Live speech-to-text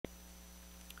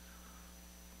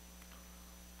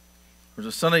There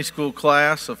was a Sunday school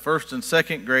class of first and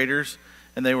second graders,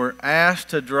 and they were asked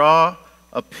to draw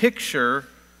a picture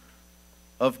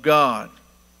of God.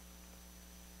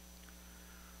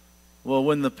 Well,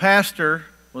 when the pastor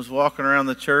was walking around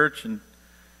the church and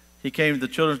he came to the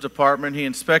children's department, he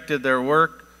inspected their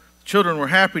work. The children were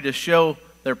happy to show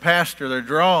their pastor their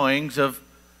drawings of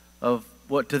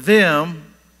what to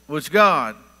them was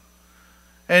God.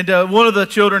 And one of the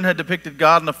children had depicted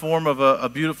God in the form of a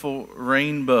beautiful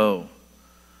rainbow.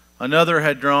 Another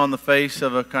had drawn the face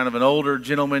of a kind of an older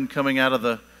gentleman coming out of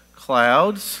the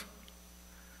clouds.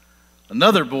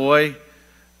 Another boy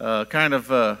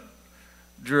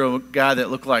drew a guy that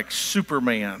looked like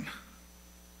Superman.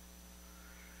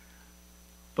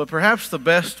 But perhaps the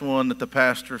best one that the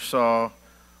pastor saw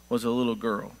was a little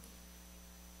girl.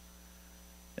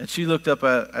 And she looked up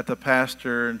at the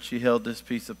pastor and she held this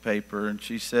piece of paper and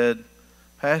she said,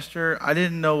 "Pastor, I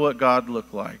didn't know what God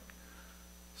looked like,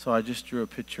 so I just drew a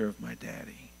picture of my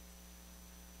daddy."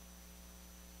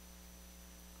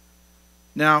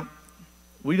 Now,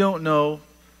 we don't know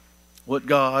what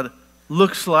God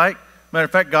looks like. Matter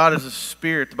of fact, God is a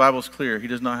spirit. The Bible's clear. He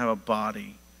does not have a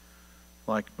body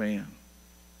like man.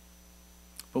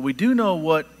 But we do know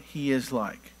what he is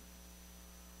like.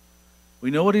 We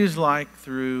know what he is like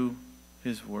through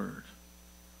his word.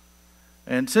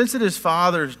 And since it is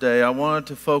Father's Day, I wanted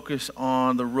to focus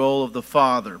on the role of the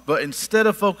father. But instead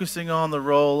of focusing on the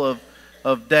role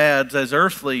of dads as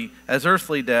earthly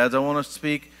dads, I want to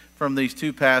speak from these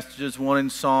two passages, one in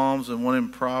Psalms and one in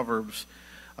Proverbs,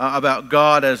 about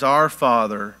God as our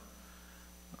Father.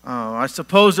 I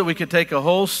suppose that we could take a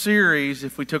whole series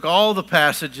if we took all the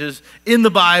passages in the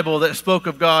Bible that spoke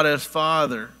of God as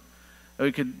Father.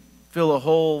 We could fill a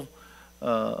whole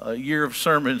a year of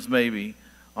sermons maybe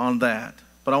on that.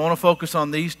 But I want to focus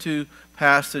on these two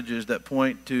passages that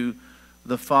point to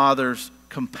the Father's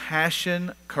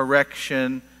compassion,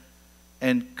 correction,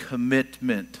 and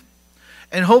commitment.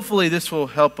 And hopefully this will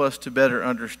help us to better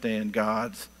understand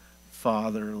God's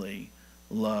fatherly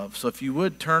love. So if you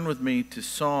would turn with me to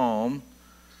Psalm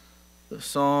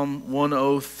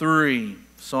 103.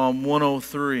 Psalm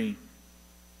 103.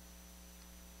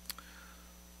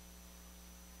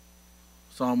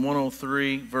 Psalm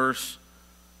 103, verse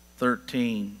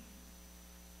 13.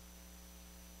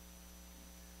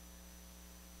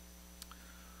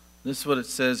 This is what it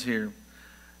says here.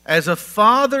 As a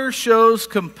father shows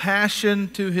compassion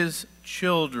to his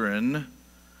children,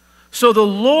 so the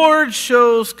Lord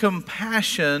shows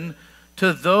compassion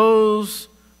to those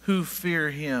who fear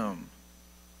him.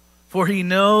 For he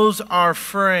knows our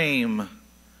frame.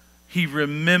 He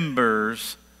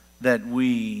remembers that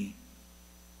we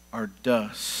are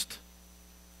dust.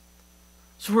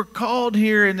 So we're called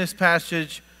here in this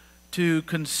passage to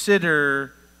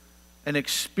consider and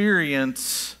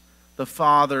experience the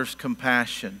Father's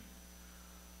compassion.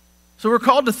 So we're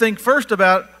called to think first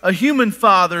about a human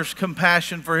father's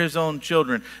compassion for his own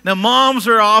children. Now, moms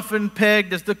are often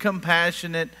pegged as the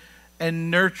compassionate and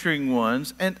nurturing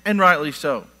ones, and rightly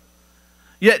so.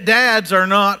 Yet dads are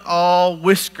not all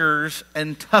whiskers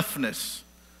and toughness.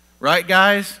 Right,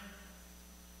 guys?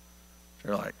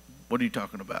 They're like, what are you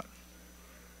talking about?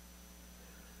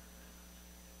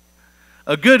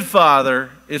 A good father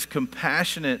is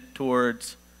compassionate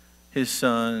towards his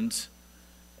sons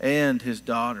and his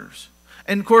daughters.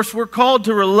 And of course, we're called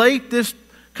to relate this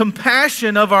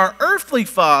compassion of our earthly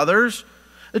fathers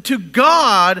to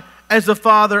God as the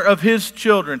father of his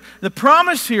children. The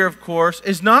promise here, of course,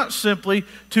 is not simply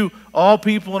to all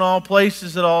people in all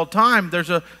places at all time. There's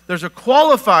a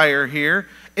qualifier here.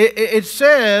 It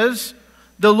says,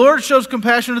 the Lord shows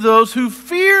compassion to those who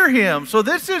fear him. So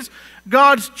this is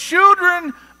God's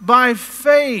children by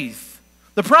faith.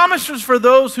 The promise is for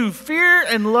those who fear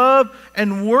and love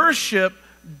and worship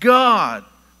God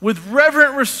with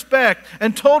reverent respect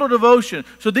and total devotion.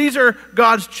 So these are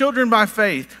God's children by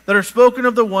faith that are spoken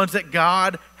of, the ones that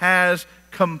God has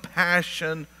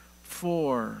compassion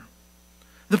for.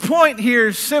 The point here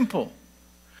is simple.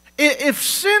 If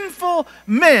sinful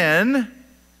men,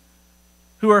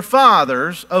 who are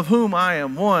fathers, of whom I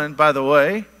am one, by the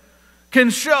way,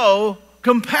 can show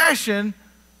compassion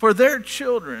for their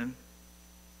children,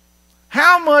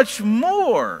 how much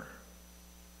more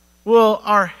will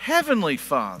our Heavenly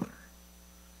Father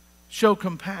show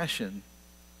compassion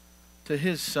to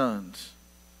his sons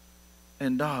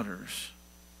and daughters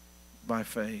by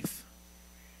faith?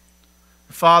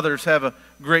 Fathers have a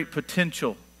great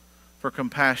potential for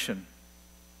compassion.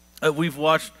 We've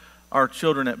watched our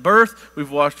children at birth. We've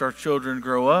watched our children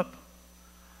grow up.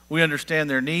 We understand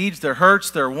their needs, their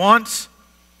hurts, their wants.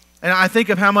 And I think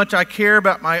of how much I care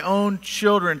about my own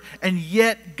children. And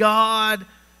yet God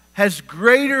has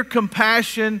greater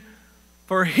compassion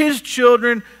for His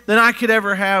children than I could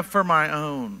ever have for my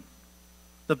own.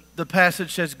 The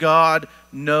passage says God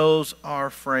knows our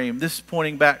frame. This is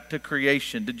pointing back to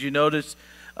creation. Did you notice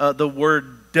the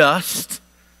word dust?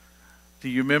 Do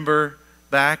you remember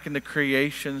back in the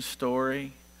creation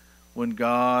story when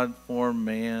God formed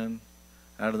man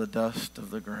out of the dust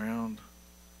of the ground?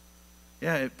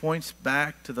 Yeah, it points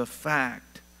back to the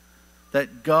fact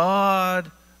that God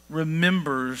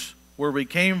remembers where we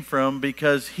came from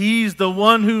because He's the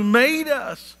one who made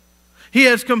us. He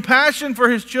has compassion for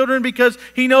His children because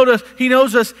He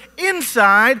knows us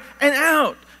inside and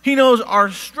out. He knows our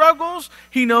struggles.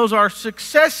 He knows our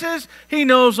successes. He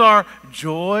knows our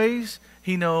joys.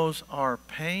 He knows our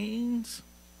pains.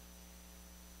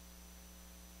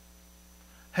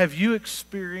 Have you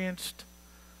experienced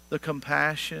the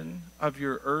compassion of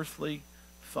your earthly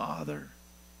father?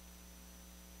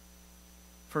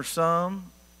 For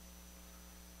some,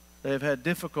 they have had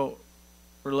difficult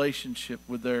relationship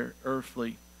with their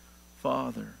earthly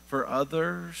father. For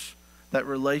others, that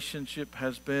relationship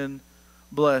has been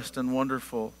blessed and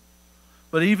wonderful.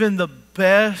 But even the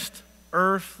best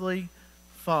earthly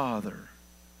father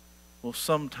will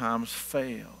sometimes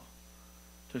fail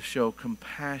to show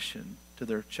compassion to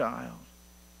their child.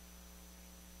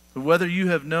 But whether you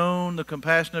have known the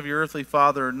compassion of your earthly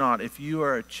father or not, if you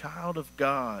are a child of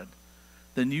God,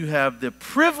 then you have the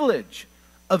privilege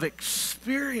of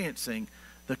experiencing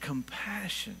the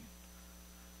compassion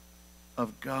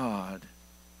of God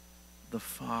the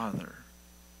Father.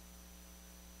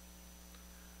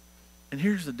 And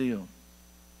here's the deal.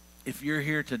 If you're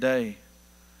here today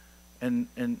and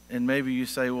maybe you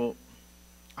say, well,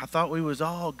 I thought we was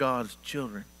all God's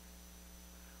children.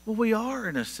 Well, we are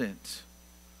in a sense,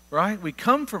 right? We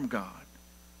come from God.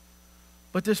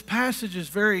 But this passage is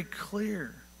very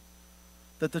clear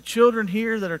that the children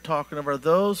here that are talking of are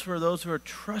those who are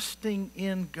trusting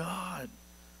in God.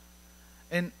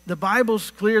 And the Bible's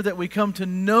clear that we come to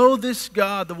know this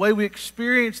God, the way we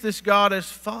experience this God as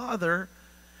Father,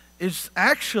 is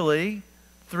actually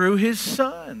through His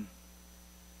Son.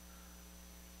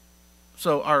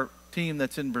 So our team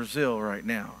that's in Brazil right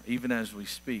now, even as we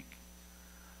speak,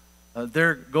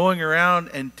 they're going around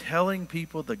and telling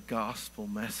people the gospel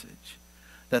message.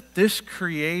 That this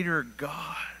Creator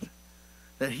God,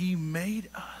 that He made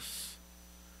us,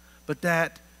 but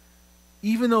that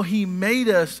even though He made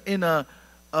us in a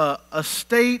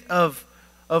state of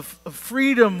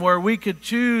freedom where we could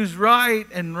choose right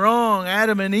and wrong,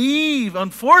 Adam and Eve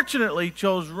unfortunately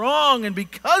chose wrong, and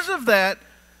because of that,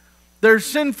 their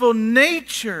sinful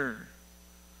nature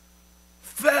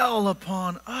fell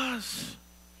upon us.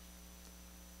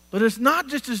 But it's not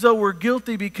just as though we're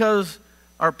guilty because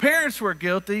our parents were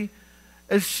guilty.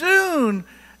 As soon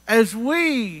as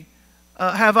we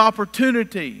have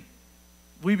opportunity,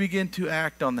 we begin to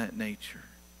act on that nature,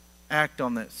 act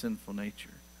on that sinful nature.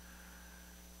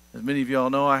 As many of y'all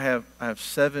know, I have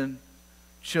 7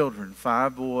 children,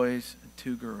 5 boys and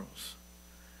 2 girls.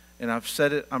 And I've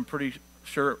said it, I'm pretty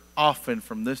sure, often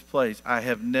from this place. I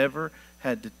have never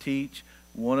had to teach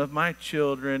one of my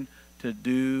children to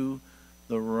do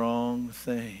the wrong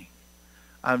thing.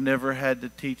 I've never had to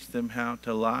teach them how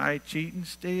to lie, cheat, and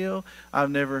steal.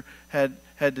 I've never had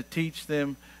to teach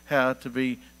them how to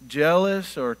be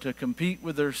jealous or to compete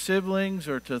with their siblings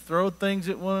or to throw things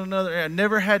at one another. I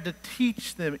never had to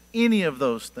teach them any of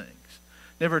those things.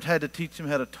 Never had to teach them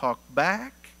how to talk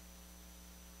back.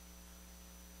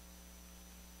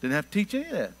 Didn't have to teach any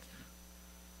of that.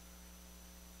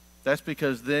 That's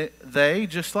because they,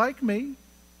 just like me,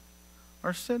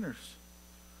 are sinners.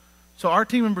 So our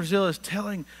team in Brazil is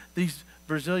telling these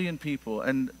Brazilian people,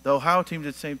 and the Ohio team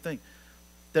did the same thing,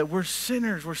 that we're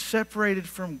sinners, we're separated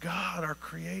from God, our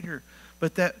Creator,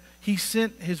 but that He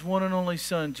sent His one and only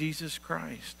Son, Jesus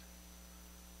Christ,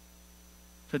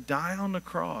 to die on the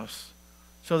cross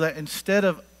so that instead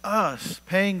of us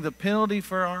paying the penalty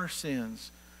for our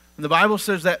sins, and the Bible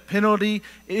says that penalty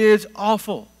is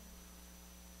awful.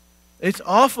 It's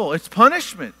awful. It's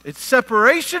punishment. It's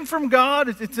separation from God.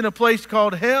 It's in a place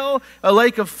called hell, a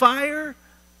lake of fire.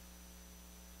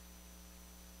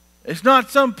 It's not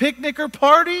some picnic or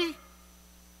party.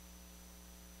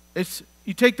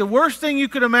 You take the worst thing you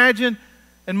could imagine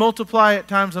and multiply it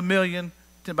times 1 million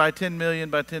by 10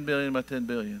 million by 10 billion by 10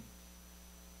 billion.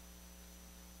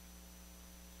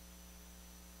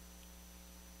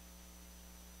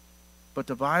 But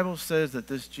the Bible says that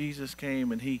this Jesus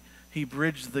came and He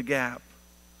bridged the gap.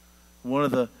 One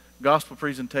of the gospel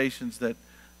presentations that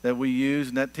we use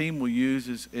and that team will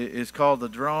use is called The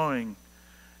Drawing.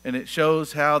 And it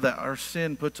shows how that our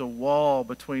sin puts a wall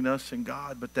between us and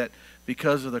God, but that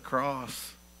because of the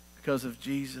cross, because of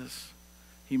Jesus,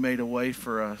 He made a way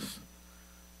for us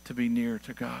to be near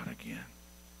to God again.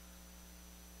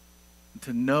 And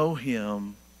to know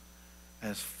Him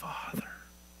as Father.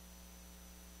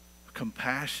 A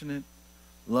compassionate,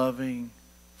 loving,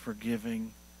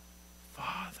 forgiving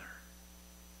Father.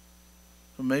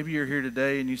 So maybe you're here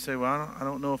today and you say, well, I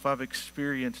don't know if I've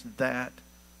experienced that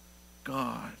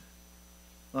God.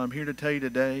 Well, I'm here to tell you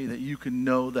today that you can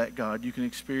know that God. You can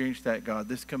experience that God.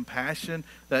 This compassion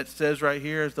that says right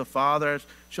here, as the Father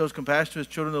shows compassion to His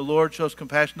children, the Lord shows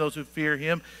compassion to those who fear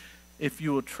Him. If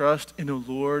you will trust in the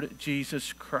Lord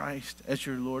Jesus Christ as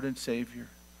your Lord and Savior,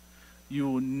 you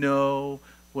will know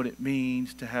what it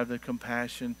means to have the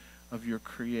compassion of your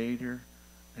Creator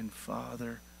and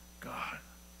Father God.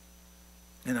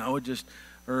 And I would just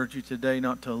urge you today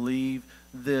not to leave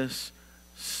this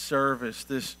service,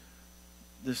 this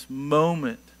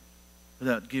moment,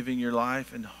 without giving your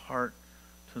life and heart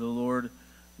to the Lord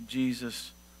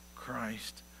Jesus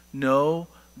Christ. Know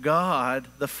God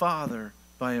the Father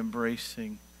by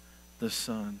embracing the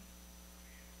Son.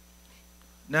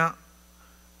 Now,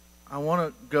 I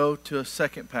want to go to a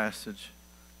second passage.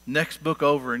 Next book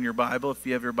over in your Bible, if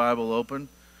you have your Bible open.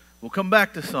 We'll come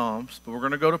back to Psalms, but we're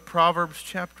going to go to Proverbs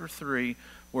chapter 3,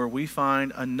 where we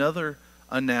find another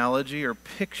analogy or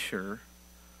picture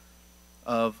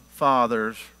of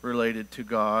fathers related to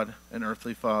God and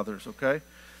earthly fathers, okay?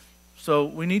 So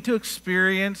we need to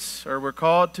experience, or we're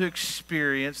called to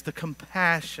experience, the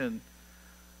compassion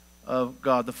of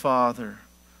God the Father.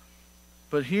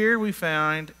 But here we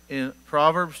find in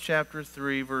Proverbs chapter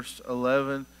 3, verse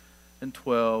 11 and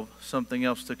 12, something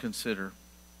else to consider.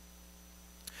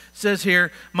 It says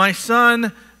here, "My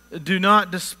son, do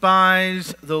not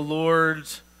despise the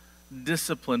Lord's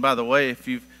discipline." By the way, if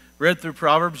you've read through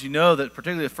Proverbs, you know that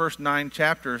particularly the first 9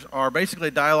 chapters are basically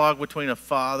a dialogue between a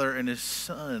father and his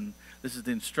son. This is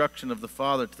the instruction of the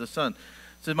father to the son.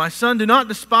 It says, "My son, do not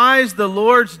despise the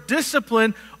Lord's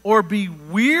discipline or be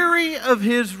weary of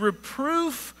His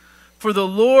reproof, for the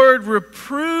Lord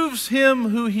reproves him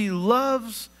who He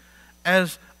loves,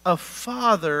 as a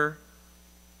father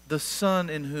the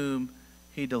son in whom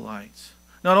He delights."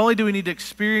 Not only do we need to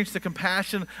experience the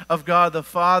compassion of God the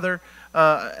Father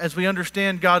as we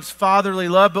understand God's fatherly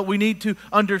love, but we need to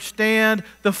understand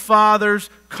the Father's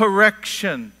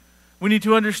correction. We need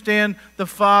to understand the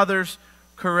Father's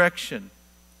correction.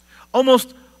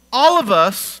 Almost all of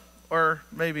us, or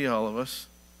maybe all of us,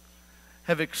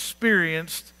 have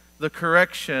experienced the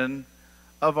correction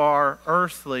of our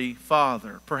earthly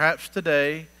father. Perhaps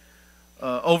today,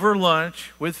 over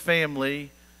lunch with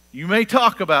family, you may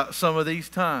talk about some of these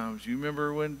times. You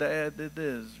remember when Dad did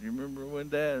this. You remember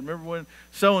when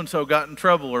so-and-so got in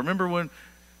trouble. Or remember when,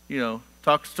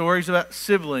 talk stories about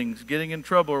siblings getting in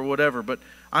trouble or whatever. But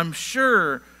I'm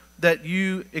sure that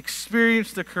you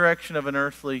experienced the correction of an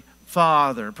earthly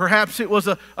father. Perhaps it was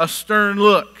a stern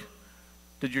look.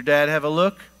 Did your dad have a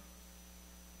look?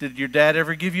 Did your dad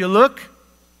ever give you a look?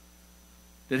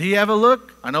 Did he have a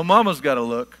look? I know Mama's got a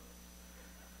look.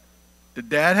 Did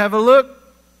Dad have a look?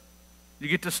 You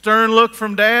get the stern look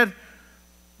from Dad?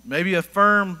 Maybe a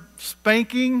firm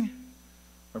spanking?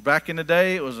 Or back in the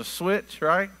day, it was a switch,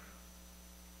 right?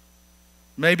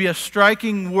 Maybe a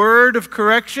striking word of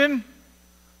correction?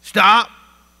 Stop.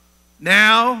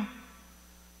 Now.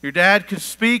 Your dad could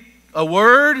speak a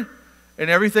word and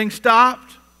everything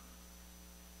stopped.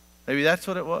 Maybe that's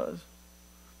what it was.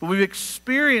 But we've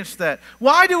experienced that.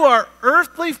 Why do our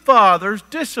earthly fathers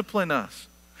discipline us?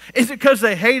 Is it because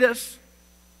they hate us?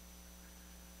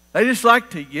 They just like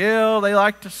to yell. They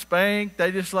like to spank.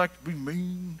 They just like to be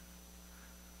mean.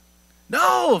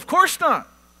 No, of course not.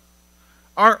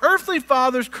 Our earthly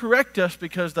fathers correct us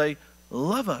because they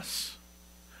love us.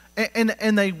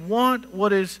 And they want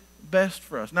what is best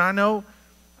for us. Now,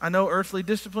 I know earthly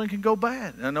discipline can go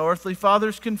bad. I know earthly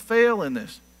fathers can fail in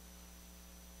this.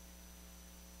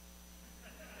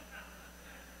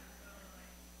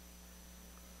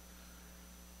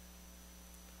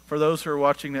 For those who are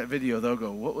watching that video, they'll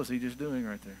go, what was he just doing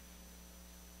right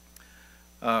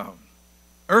there?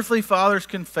 Earthly fathers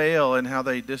can fail in how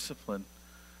they discipline.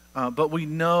 But we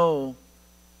know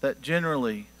that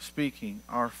generally speaking,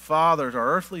 our fathers,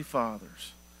 our earthly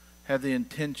fathers, have the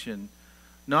intention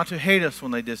not to hate us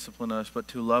when they discipline us, but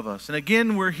to love us. And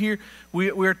again, we're here,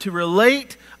 we're to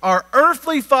relate our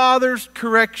earthly father's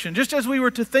correction. Just as we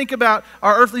were to think about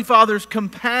our earthly father's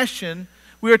compassion,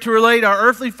 we are to relate our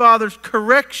earthly father's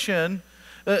correction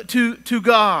to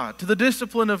God, to the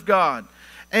discipline of God.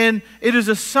 And it is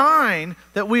a sign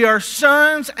that we are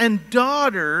sons and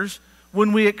daughters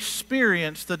when we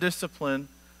experience the discipline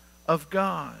of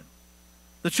God.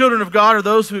 The children of God are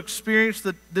those who experience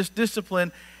this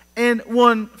discipline. And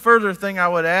one further thing I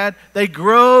would add, they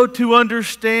grow to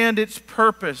understand its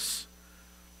purpose.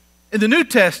 In the New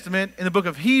Testament, in the book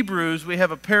of Hebrews, we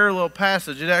have a parallel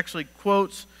passage. It actually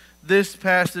quotes this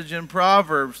passage in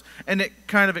Proverbs, and it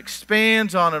kind of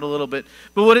expands on it a little bit.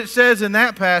 But what it says in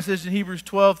that passage, in Hebrews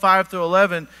 12, 5 through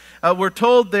 11, we're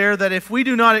told there that if we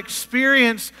do not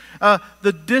experience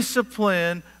the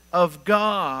discipline of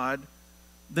God,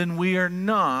 then we are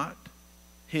not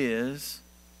His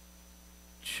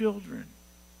children.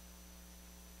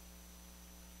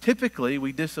 Typically,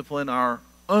 we discipline our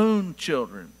own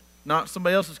children, not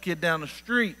somebody else's kid down the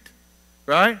street,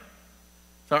 right?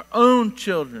 It's our own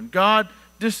children. God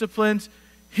disciplines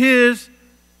His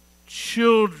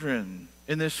children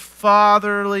in this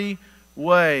fatherly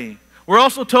way. We're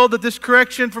also told that this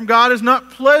correction from God is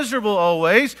not pleasurable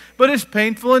always, but is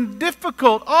painful and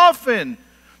difficult often.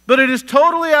 But it is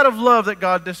totally out of love that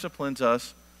God disciplines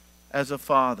us as a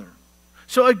father.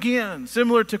 So again,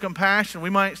 similar to compassion, we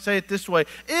might say it this way.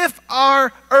 If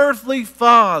our earthly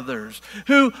fathers,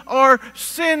 who are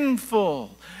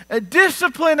sinful,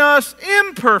 discipline us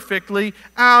imperfectly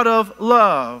out of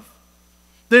love,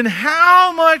 then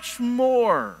how much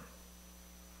more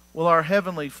will our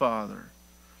Heavenly Father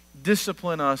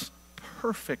discipline us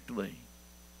perfectly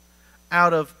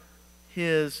out of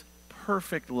His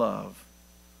perfect love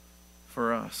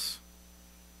for us?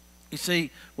 You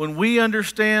see, when we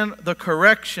understand the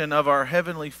correction of our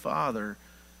Heavenly Father,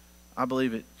 I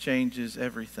believe it changes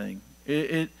everything.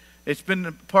 It's been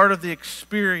a part of the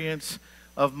experience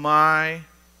of my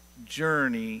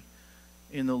journey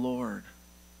in the Lord.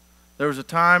 There was a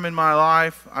time in my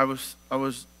life, I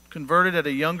was converted at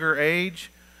a younger age,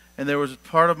 and there was a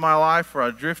part of my life where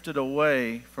I drifted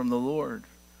away from the Lord.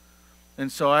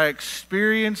 And so I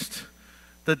experienced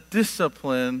the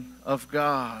discipline of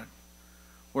God,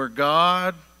 where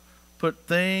God put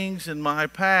things in my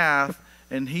path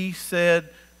and He said,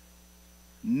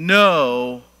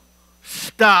 no,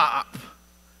 stop.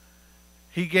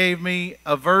 He gave me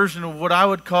a version of what I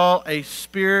would call a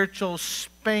spiritual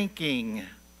spanking.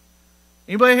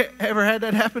 Anybody ever had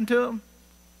that happen to them?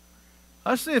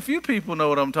 I see a few people know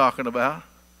what I'm talking about.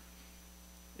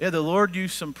 Yeah, the Lord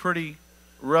used some pretty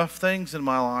rough things in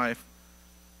my life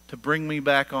to bring me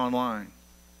back online.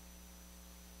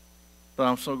 But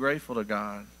I'm so grateful to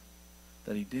God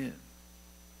that He did.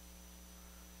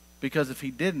 Because if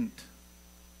He didn't,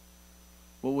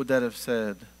 what would that have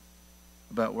said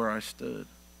about where I stood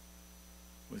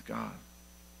with God?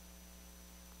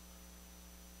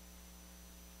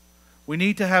 We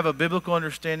need to have a biblical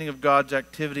understanding of God's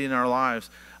activity in our lives.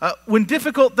 When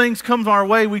difficult things come our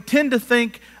way, we tend to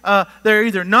think they're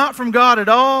either not from God at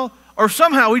all, or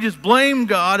somehow we just blame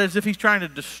God as if He's trying to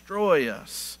destroy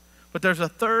us. But there's a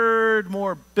third,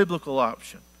 more biblical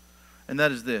option, and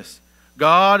that is this.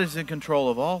 God is in control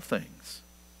of all things,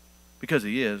 because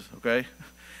He is, okay?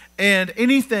 And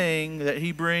anything that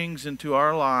He brings into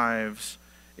our lives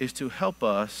is to help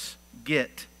us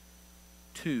get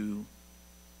to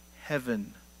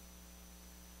heaven.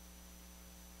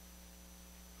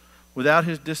 Without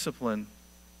His discipline,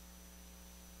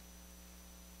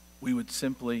 we would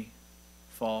simply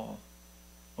fall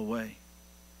away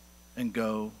and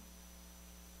go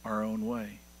our own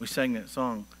way. We sang that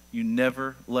song, You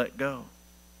Never Let Go.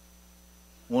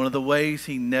 One of the ways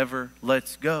He never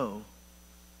lets go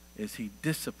is He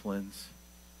disciplines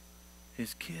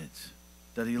His kids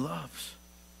that He loves.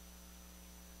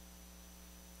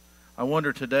 I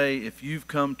wonder today if you've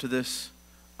come to this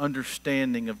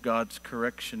understanding of God's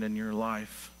correction in your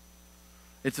life.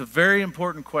 It's a very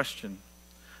important question,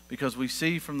 because we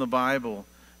see from the Bible,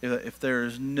 if there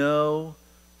is no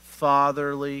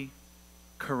fatherly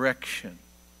correction,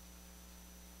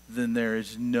 then there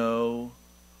is no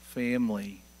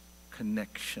family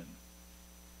connection.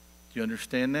 Do you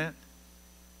understand that?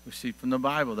 We see from the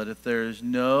Bible that if there is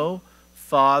no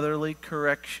fatherly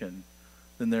correction,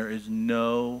 then there is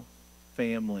no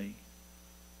family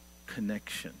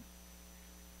connection.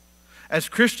 As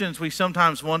Christians, we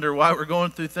sometimes wonder why we're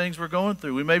going through things we're going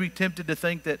through. We may be tempted to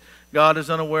think that God is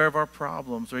unaware of our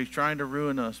problems or He's trying to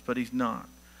ruin us, but He's not.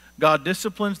 God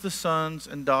disciplines the sons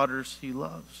and daughters He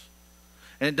loves.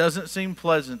 And it doesn't seem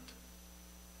pleasant.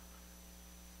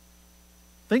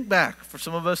 Think back, for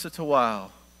some of us it's a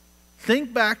while.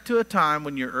 Think back to a time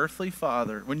when your earthly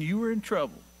father, when you were in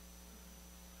trouble.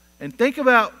 And think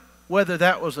about whether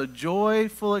that was a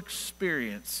joyful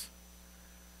experience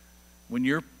when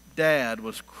your dad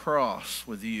was cross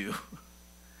with you.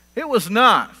 It was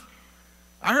not.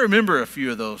 I remember a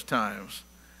few of those times.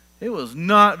 It was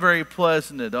not very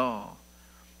pleasant at all.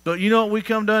 But you know what we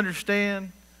come to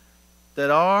understand?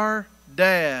 That our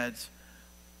dads,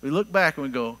 we look back and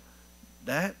we go,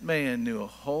 that man knew a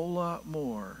whole lot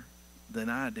more than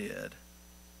I did.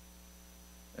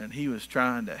 And he was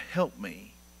trying to help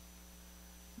me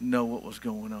know what was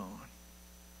going on.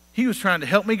 He was trying to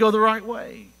help me go the right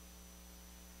way.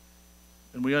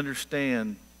 And we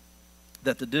understand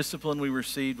that the discipline we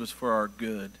received was for our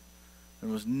good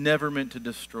and was never meant to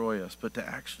destroy us, but to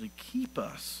actually keep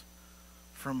us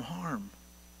from harm.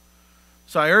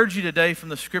 So I urge you today from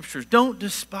the Scriptures, don't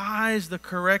despise the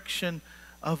correction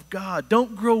of God.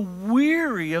 Don't grow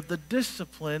weary of the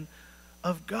discipline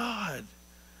of God.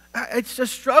 It's a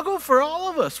struggle for all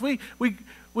of us. We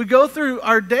go through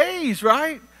our days,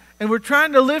 right? And we're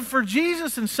trying to live for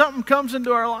Jesus, and something comes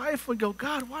into our life. We go,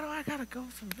 God, why do I got to go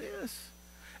through this?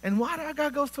 And why do I got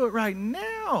to go through it right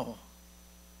now?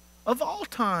 Of all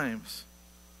times.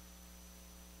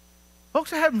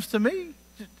 Folks, it happens to me.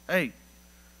 Hey,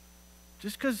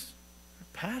 just because you're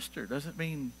a pastor doesn't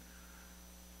mean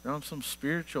you're on some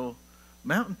spiritual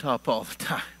mountaintop all the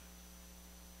time.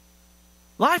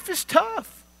 Life is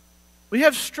tough. We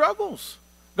have struggles.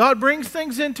 God brings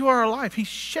things into our life. He's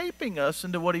shaping us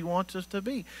into what He wants us to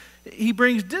be. He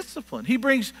brings discipline. He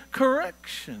brings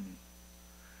correction.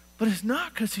 But it's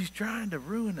not because He's trying to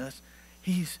ruin us.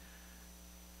 He's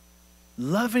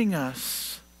loving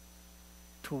us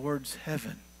towards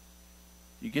heaven.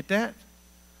 You get that?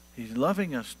 He's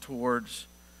loving us towards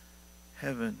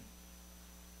heaven.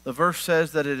 The verse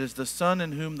says that it is the Son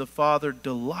in whom the Father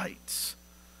delights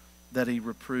that He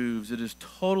reproves. It is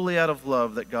totally out of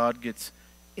love that God gets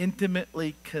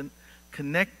intimately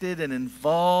connected and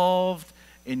involved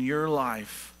in your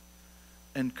life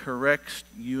and corrects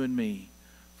you and me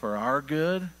for our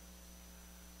good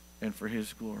and for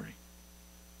His glory.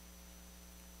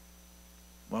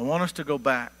 Well, I want us to go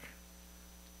back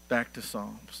to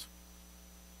Psalms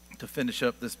to finish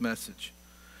up this message.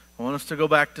 I want us to go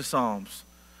back to Psalms.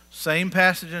 Same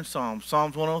passage in Psalms,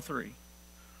 Psalms 103.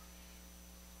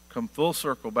 Come full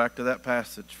circle back to that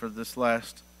passage for this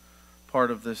last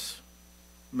part of this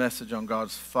message on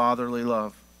God's fatherly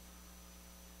love.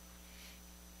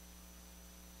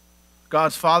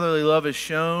 God's fatherly love is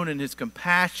shown in His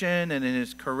compassion and in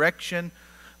His correction,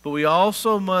 but we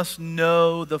also must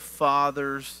know the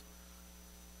Father's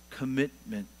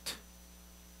commitment.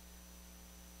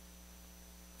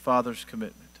 Father's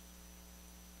commitment.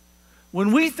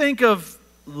 When we think of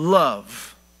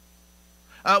love,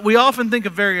 we often think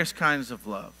of various kinds of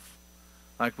love.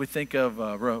 Like we think of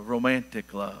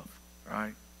romantic love,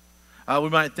 right? We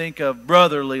might think of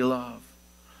brotherly love.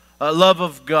 Love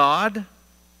of God,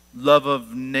 love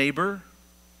of neighbor.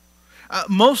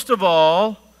 Most of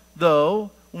all, though,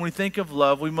 when we think of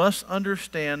love, we must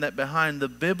understand that behind the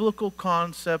biblical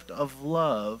concept of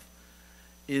love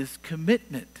is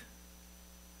commitment.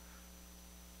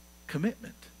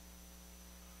 Commitment.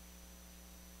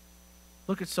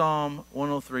 Look at Psalm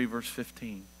 103, verse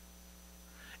 15.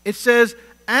 It says,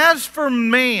 "As for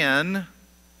man,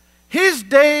 his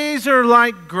days are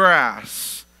like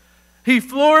grass. He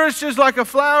flourishes like a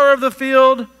flower of the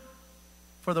field,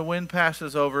 for the wind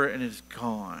passes over and is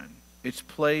gone. Its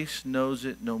place knows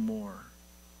it no more.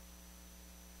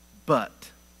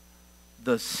 But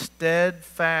the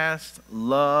steadfast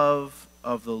love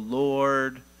of the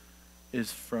Lord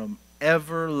is from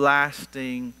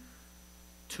everlasting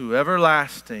to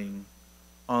everlasting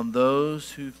on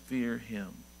those who fear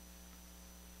Him."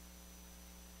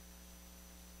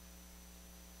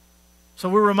 So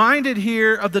we're reminded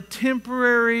here of the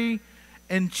temporary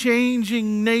and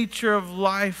changing nature of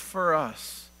life for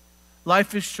us.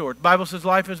 Life is short. The Bible says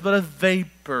life is but a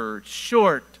vapor. It's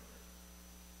short.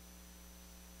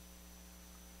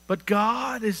 But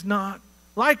God is not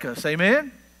like us.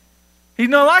 Amen? He's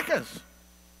not like us.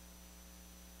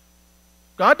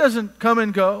 God doesn't come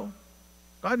and go.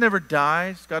 God never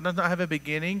dies. God does not have a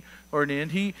beginning or an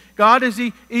end. God is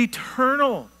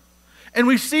eternal. And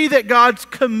we see that God's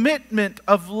commitment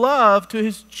of love to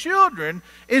His children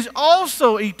is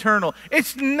also eternal.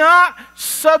 It's not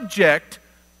subject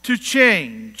to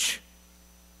change.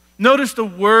 Notice the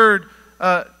word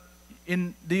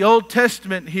in the Old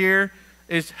Testament here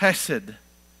is hesed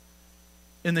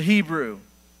in the Hebrew.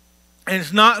 And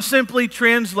it's not simply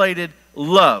translated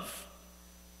love.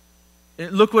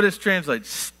 Look what it's translated.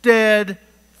 Steadfast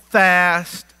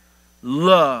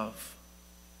love.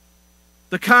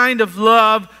 The kind of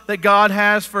love that God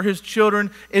has for His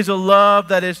children is a love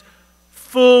that is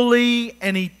fully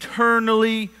and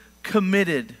eternally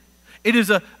committed. It is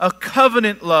a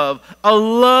covenant love, a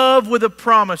love with a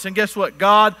promise. And guess what?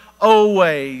 God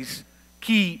always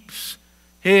keeps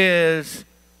His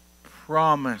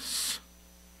promise.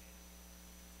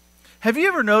 Have you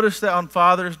ever noticed that on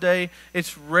Father's Day,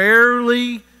 it's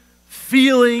rarely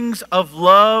feelings of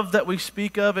love that we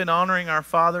speak of in honoring our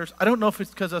fathers? I don't know if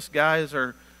it's because us guys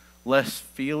are less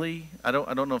feely. I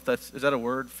don't know if is that a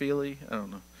word, feely? I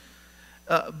don't know.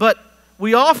 But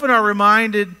we often are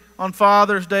reminded on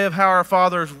Father's Day of how our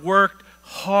fathers worked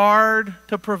hard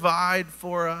to provide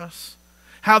for us,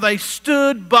 how they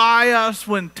stood by us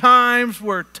when times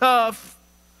were tough,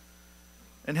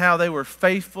 and how they were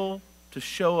faithful to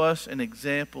show us an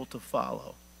example to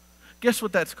follow. Guess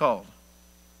what that's called?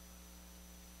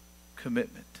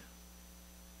 Commitment.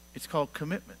 It's called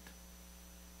commitment.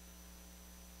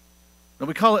 Now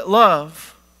we call it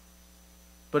love,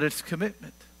 but it's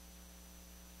commitment.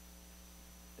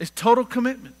 It's total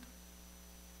commitment.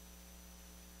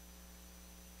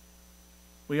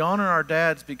 We honor our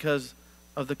dads because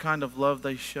of the kind of love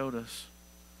they showed us.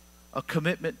 A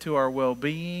commitment to our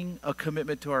well-being, a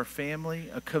commitment to our family,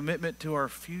 a commitment to our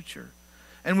future.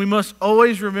 And we must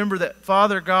always remember that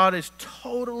Father God is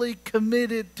totally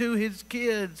committed to His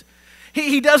kids.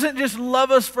 He doesn't just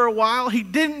love us for a while. He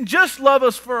didn't just love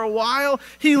us for a while.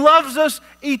 He loves us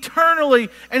eternally.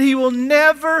 And He will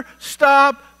never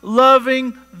stop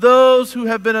loving those who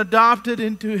have been adopted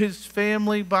into His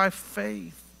family by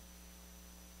faith.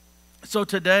 So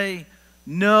today,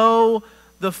 know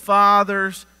the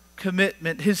Father's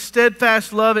commitment. His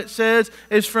steadfast love, it says,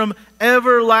 is from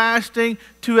everlasting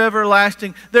to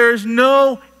everlasting. There is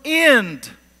no end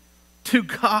to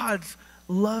God's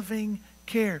loving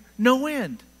care. No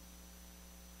end.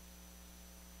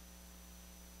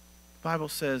 The Bible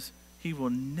says He will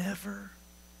never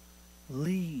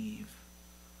leave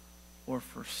or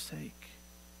forsake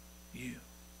you.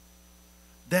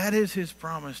 That is His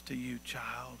promise to you,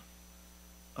 child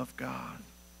of God.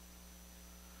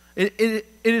 It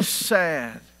is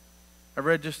sad. I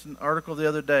read just an article the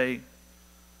other day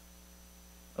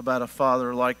about a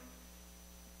father like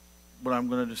what I'm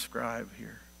going to describe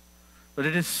here. But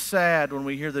it is sad when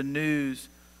we hear the news,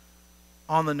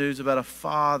 on the news, about a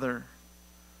father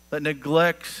that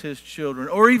neglects his children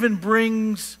or even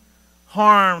brings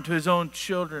harm to his own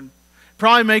children. It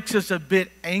probably makes us a bit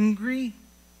angry.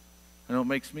 I know it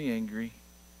makes me angry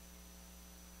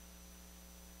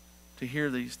to hear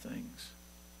these things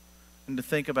and to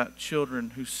think about children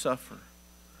who suffer.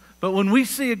 But when we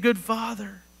see a good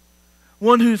father,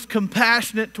 one who's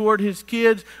compassionate toward his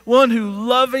kids, one who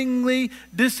lovingly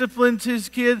disciplines his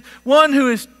kids, one who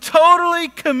is totally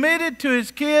committed to his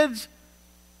kids,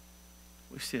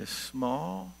 we see a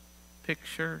small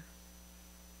picture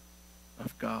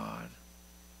of God,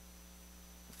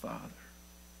 the Father.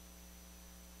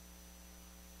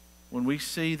 When we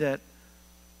see that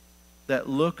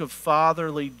look of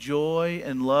fatherly joy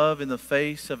and love in the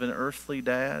face of an earthly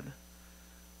dad,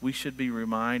 we should be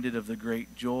reminded of the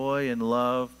great joy and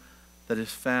love that is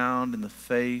found in the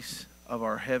face of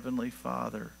our Heavenly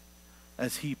Father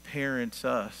as He parents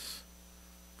us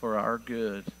for our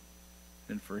good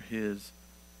and for His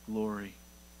glory.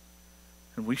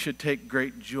 And we should take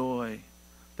great joy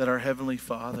that our Heavenly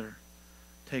Father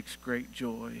takes great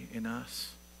joy in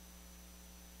us.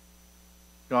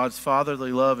 God's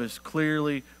fatherly love is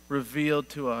clearly revealed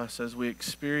to us as we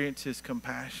experience His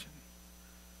compassion.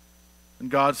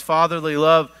 And God's fatherly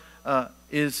love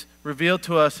is revealed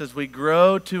to us as we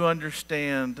grow to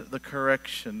understand the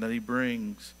correction that He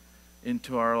brings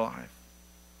into our life.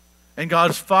 And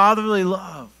God's fatherly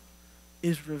love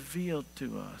is revealed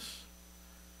to us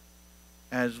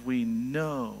as we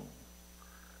know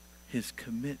His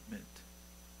commitment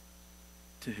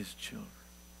to His children.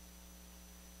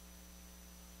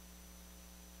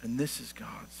 And this is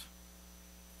God's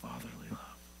fatherly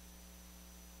love.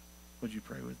 Would you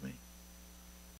pray with me?